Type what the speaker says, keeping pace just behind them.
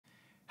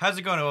How's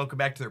it going? And welcome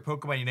back to their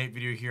Pokemon Unite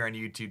video here on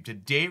YouTube.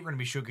 Today we're going to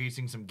be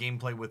showcasing some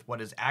gameplay with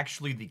what is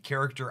actually the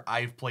character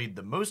I've played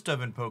the most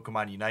of in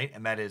Pokemon Unite,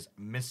 and that is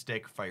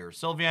Mystic Fire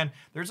Sylveon.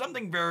 There's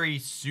something very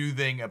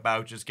soothing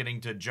about just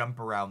getting to jump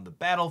around the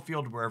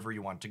battlefield wherever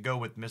you want to go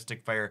with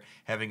Mystic Fire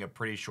having a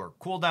pretty short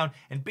cooldown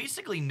and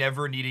basically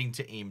never needing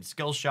to aim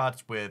skill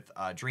shots with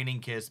Draining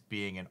Kiss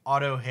being an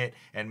auto hit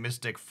and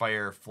Mystic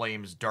Fire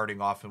flames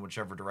darting off in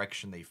whichever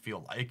direction they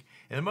feel like.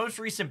 In the most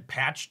recent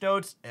patch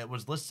notes, it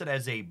was listed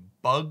as a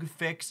bug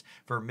fix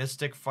for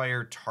Mystic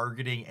Fire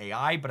targeting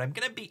AI, but I'm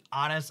gonna be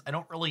honest, I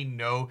don't really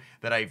know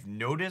that I've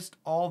noticed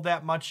all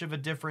that much of a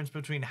difference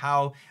between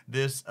how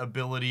this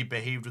ability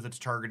behaved with its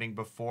targeting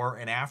before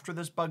and after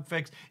this bug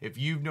fix. If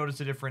you've noticed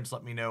a difference,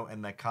 let me know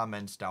in the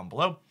comments down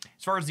below.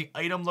 As far as the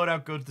item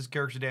loadout goes, this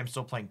character today, I'm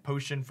still playing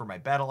Potion for my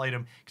battle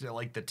item because I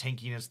like the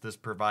tankiness this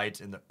provides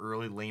in the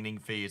early laning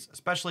phase.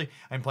 Especially,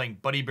 I'm playing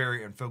Buddy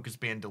Berry and Focus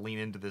Band to lean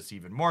into this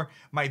even more.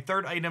 My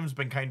third item's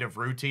been kind of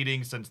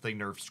rotating since they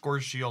nerfed Score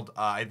Shield.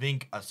 I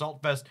think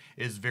Assault Vest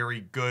is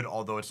very good,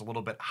 although it's a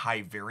little bit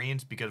high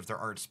variance because if there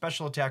aren't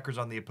special attackers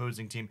on the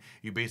opposing team,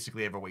 you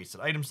basically have a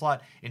wasted item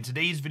slot. In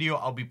today's video,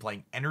 I'll be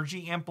playing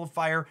Energy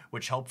Amplifier,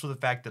 which helps with the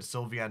fact that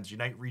Sylveon's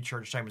Unite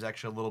recharge time is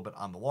actually a little bit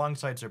on the long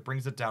side, so it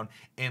brings it down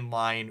in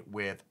line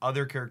with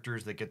other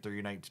characters that get their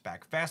Unites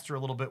back faster a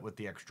little bit with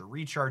the extra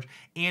recharge,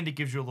 and it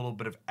gives you a little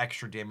bit of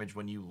extra damage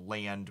when you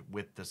land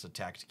with this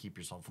attack to keep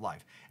yourself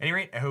alive. At any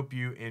rate, I hope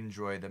you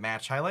enjoy the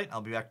match highlight.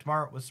 I'll be back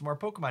tomorrow with some more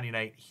Pokemon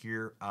Unite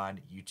here on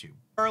YouTube.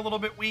 Are a little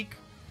bit weak.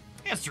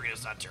 Yeah,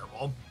 Serena's not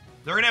terrible.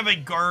 They're gonna have a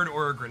guard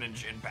or a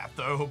Greninja in path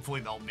though. Hopefully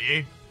they'll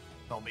be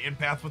in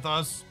path with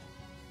us.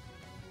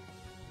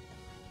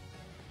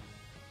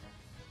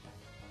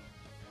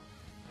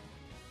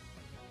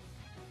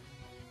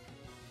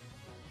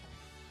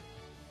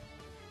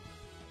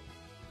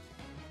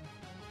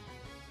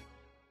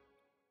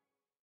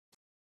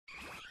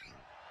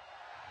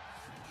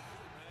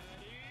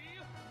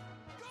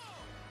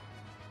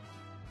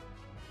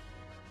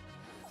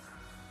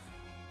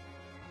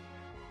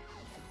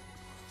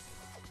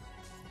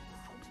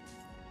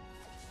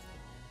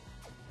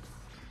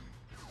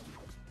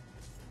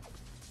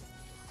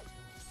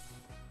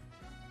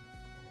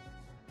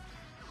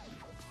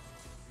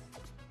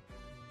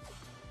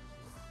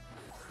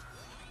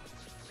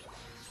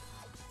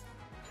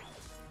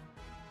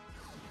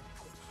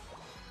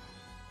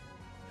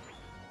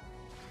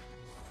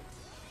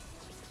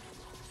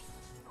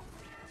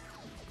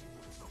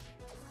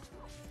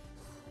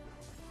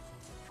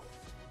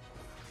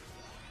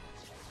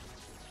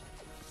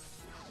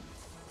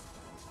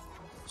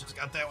 Just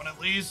got that one at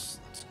least.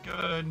 That's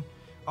good.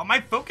 Oh,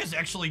 my focus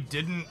actually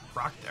didn't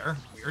proc there.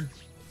 Weird.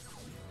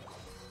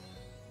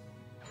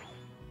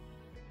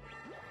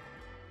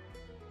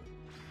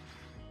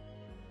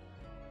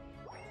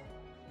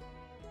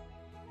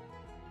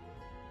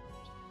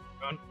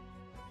 Run.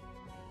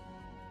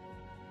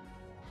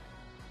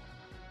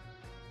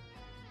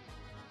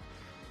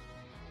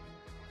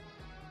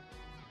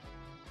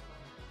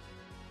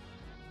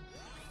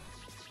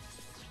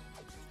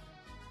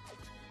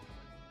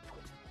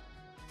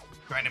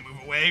 Trying to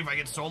move away if I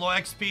get solo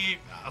XP.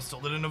 Still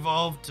didn't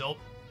evolve. Tilt.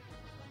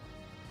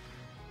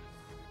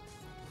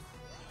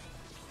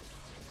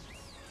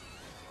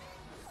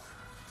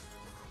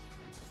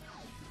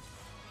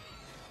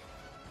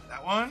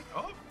 That one.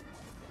 Oh.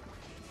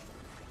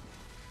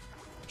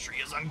 Tree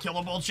is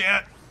unkillable,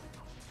 chat.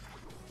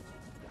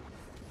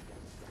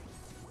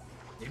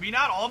 Maybe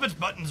not all of its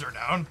buttons are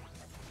down.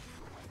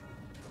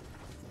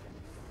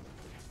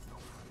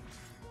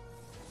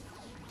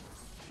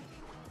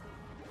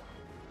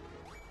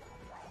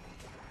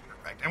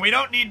 And we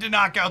don't need to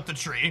knock out the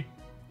tree.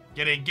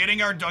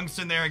 Getting our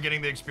dunks in there and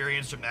getting the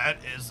experience from that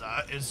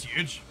is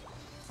huge.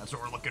 That's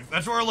what we're looking.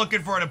 That's what we're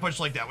looking for in a push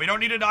like that. We don't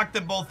need to knock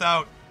them both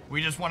out.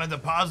 We just want to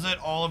deposit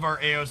all of our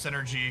Aeos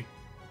energy,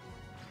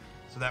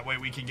 so that way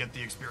we can get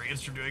the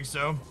experience from doing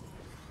so. All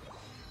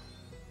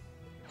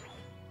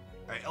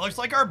right, it looks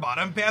like our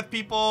bottom path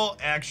people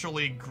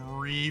actually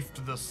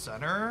griefed the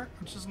center,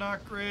 which is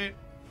not great.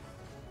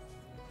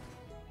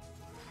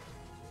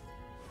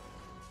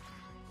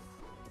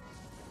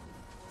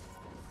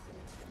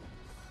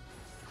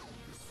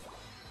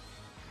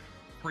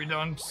 Free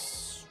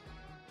dunks.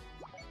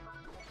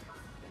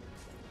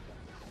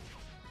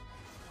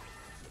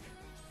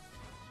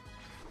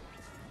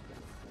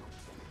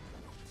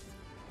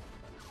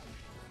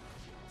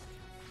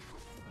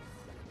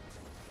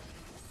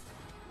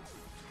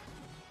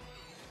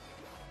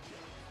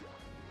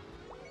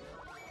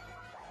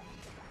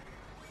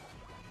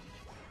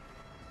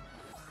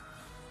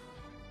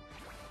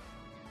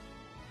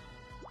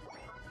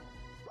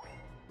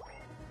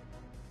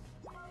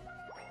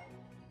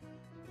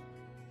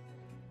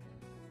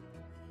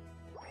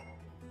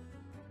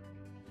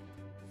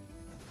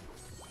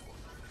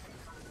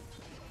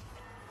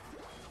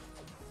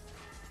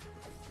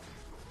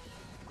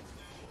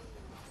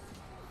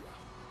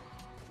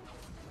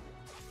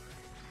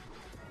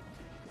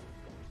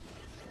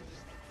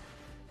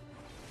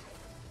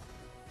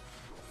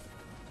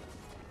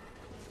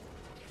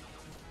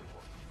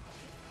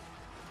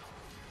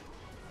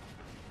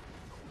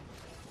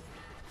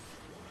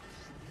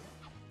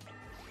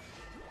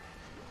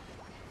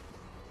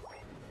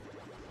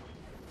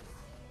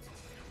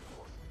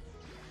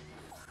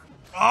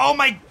 Oh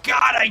my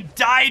god, I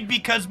died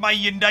because my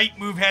Unite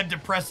move had to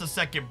press a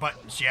second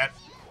button, chat.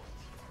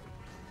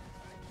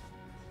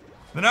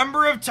 The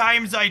number of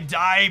times I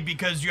die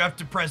because you have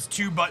to press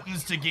 2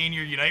 buttons to gain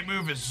your Unite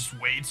move is just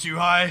way too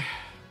high.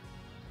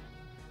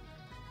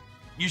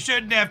 You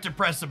shouldn't have to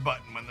press a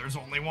button when there's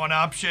only one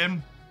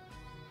option.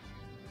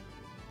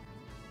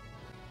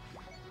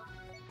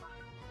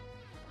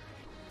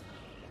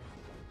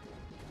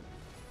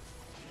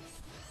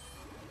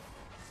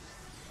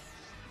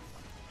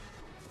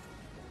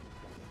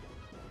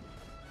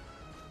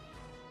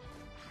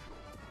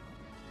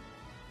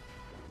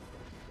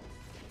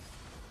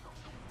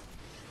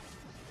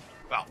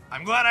 Well,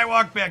 I'm glad I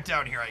walked back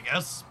down here, I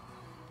guess.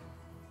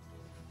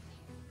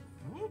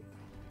 Whoop.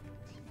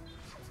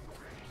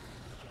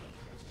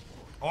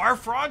 Oh, our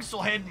frog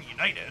still hadn't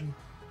united.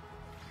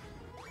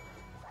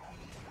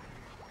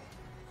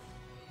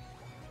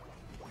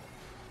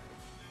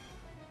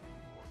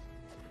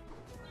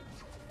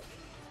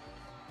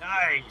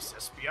 Nice,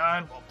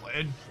 Sylveon. Well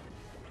played.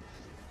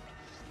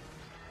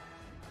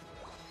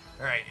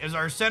 Alright, is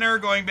our center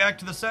going back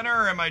to the center,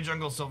 or am I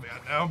jungle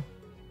Sylveon? No.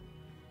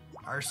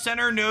 Our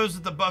center knows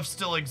that the buff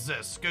still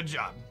exists. Good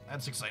job.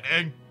 That's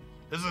exciting.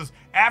 This is,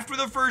 after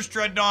the first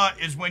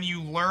Dreadnought is when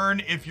you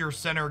learn if your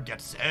center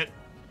gets it.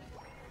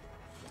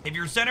 If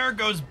your center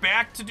goes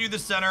back to do the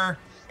center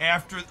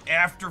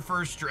after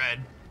first Dread,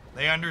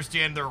 they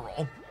understand their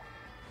role.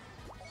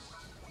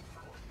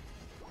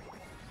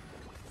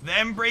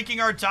 Them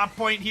breaking our top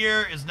point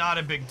here is not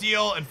a big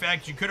deal. In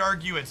fact, you could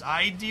argue it's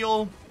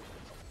ideal.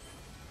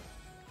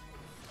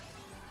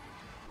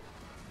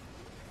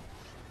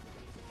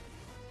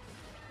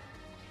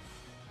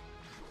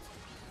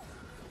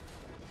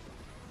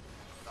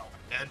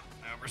 Dead.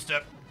 I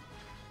overstep.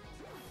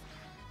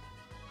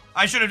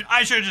 I should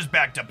have just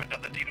backed up and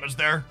done the Dinos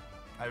there.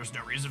 There was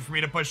no reason for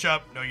me to push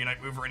up, no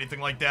Unite move or anything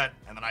like that.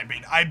 And then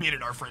I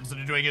baited our friends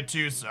into doing it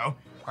too, so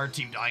our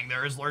team dying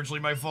there is largely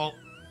my fault.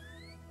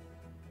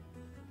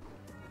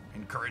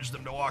 Encouraged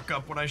them to walk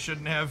up when I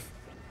shouldn't have.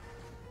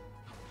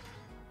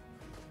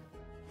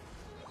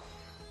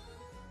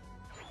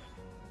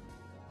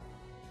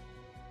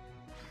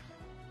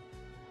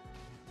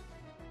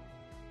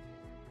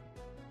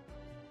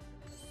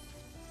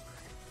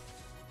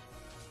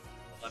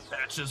 Let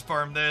Patches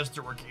farm this.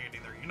 They're working on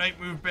getting their Unite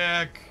move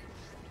back.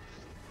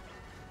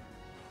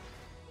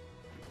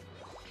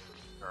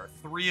 There are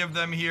 3 of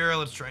them here.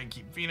 Let's try and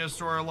keep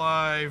Venusaur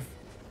alive.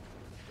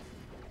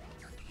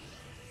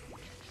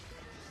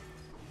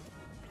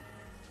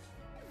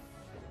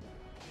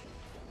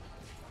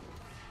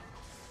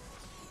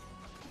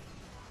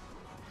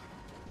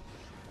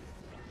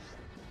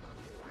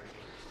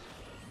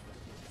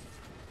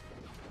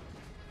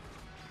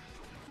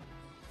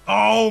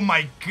 Oh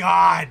my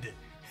god!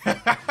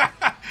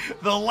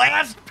 The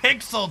last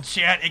pixel,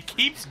 chat, it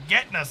keeps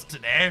getting us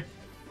today.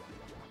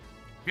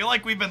 I feel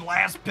like we've been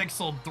last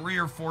pixeled 3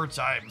 or 4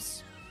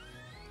 times.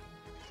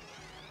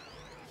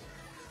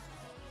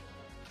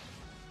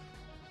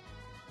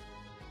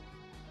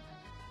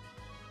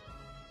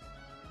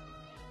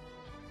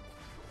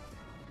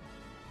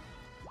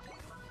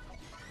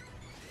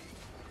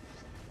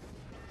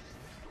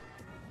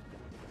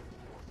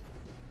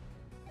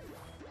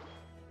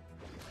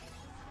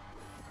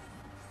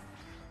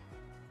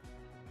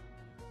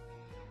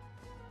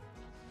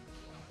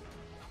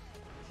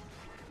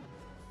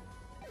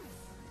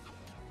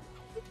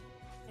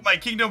 My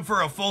kingdom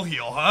for a full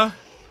heal, huh?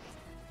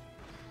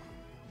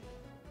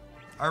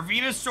 Our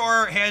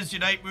Venusaur has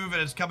Unite move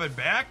and is coming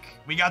back.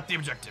 We got the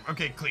objective.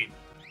 Okay, clean.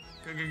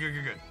 Good, good, good,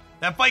 good, good.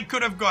 That fight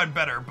could have gone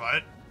better,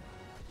 but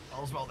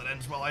all's well that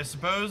ends well, I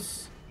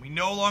suppose. We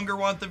no longer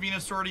want the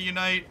Venusaur to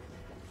unite.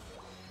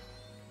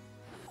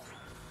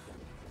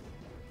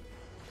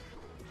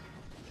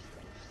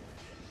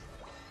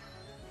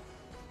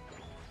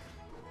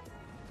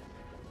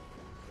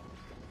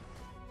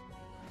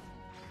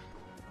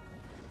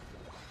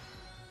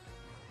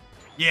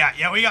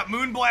 Yeah, we got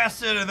Moon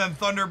Blasted and then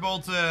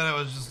Thunderbolted, and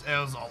it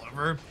was all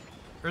over.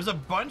 There's a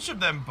bunch of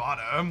them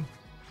bottom.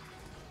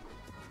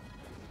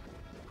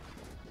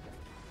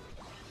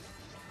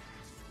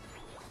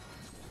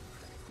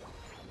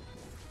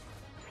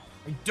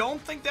 I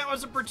don't think that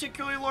was a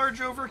particularly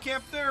large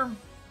overcap there.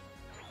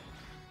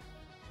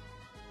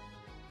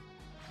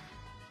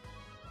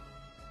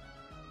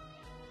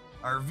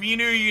 Our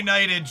Venu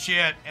united,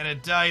 chat, and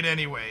it died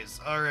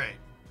anyways. All right.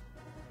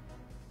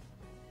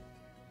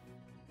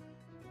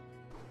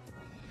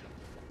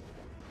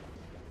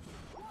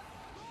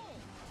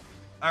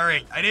 All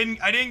right, I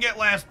didn't get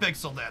last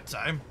pixel that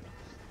time.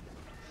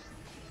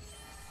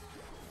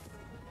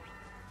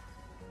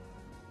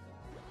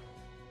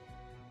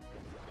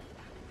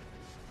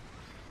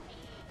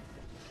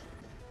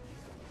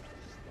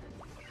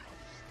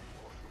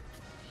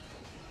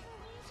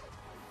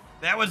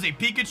 That was a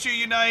Pikachu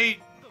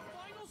unite.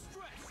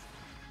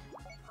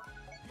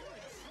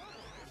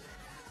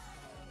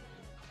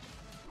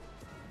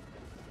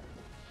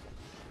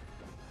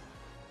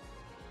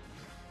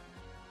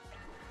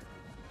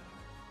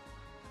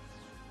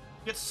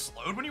 get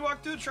slowed when you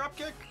walk through the drop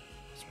kick?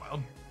 It's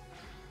wild.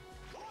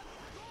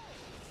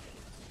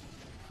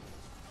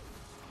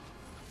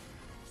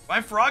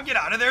 My frog get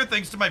out of there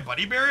thanks to my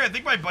buddy barrier? I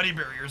think my buddy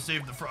barrier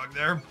saved the frog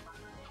there.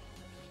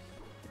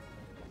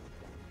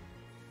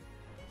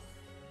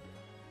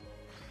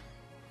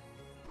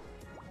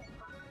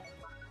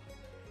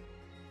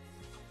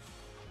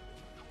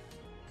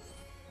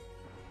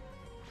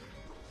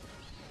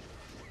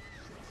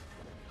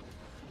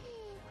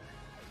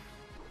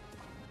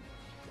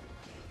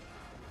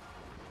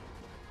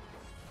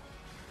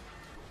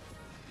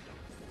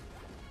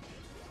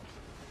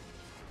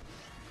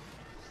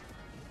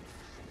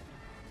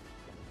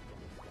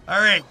 All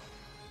right.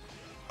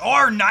 Oh,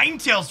 our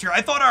Ninetales here.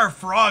 I thought our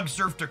frog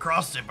surfed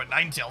across it, but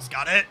Ninetales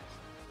got it.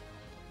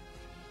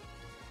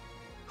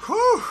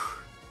 Whew.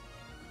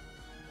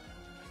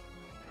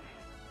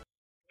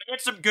 I got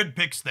some good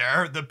picks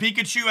there. The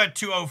Pikachu at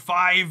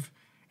 205,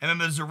 and then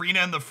the Zarina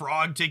and the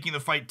frog taking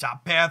the fight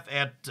top path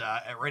at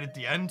right at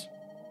the end.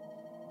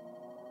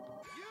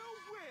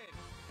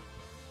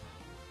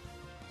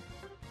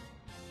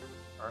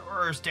 All right, what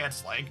are our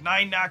stats like?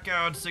 9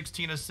 knockouts,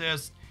 16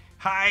 assists.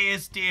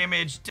 Highest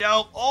damage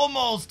dealt,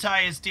 almost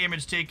highest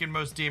damage taken,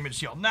 most damage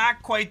healed.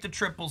 Not quite the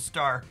triple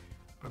star,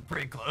 but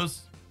pretty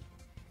close.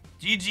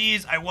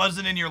 GG's, I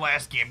wasn't in your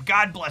last game.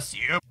 God bless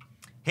you.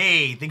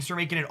 Hey, thanks for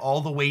making it all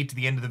the way to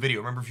the end of the video.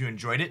 Remember, if you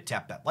enjoyed it,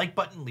 tap that like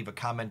button, leave a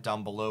comment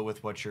down below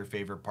with what your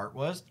favorite part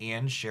was,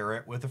 and share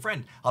it with a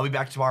friend. I'll be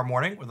back tomorrow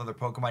morning with another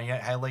Pokemon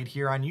Unite highlight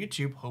here on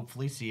YouTube.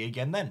 Hopefully see you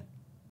again then.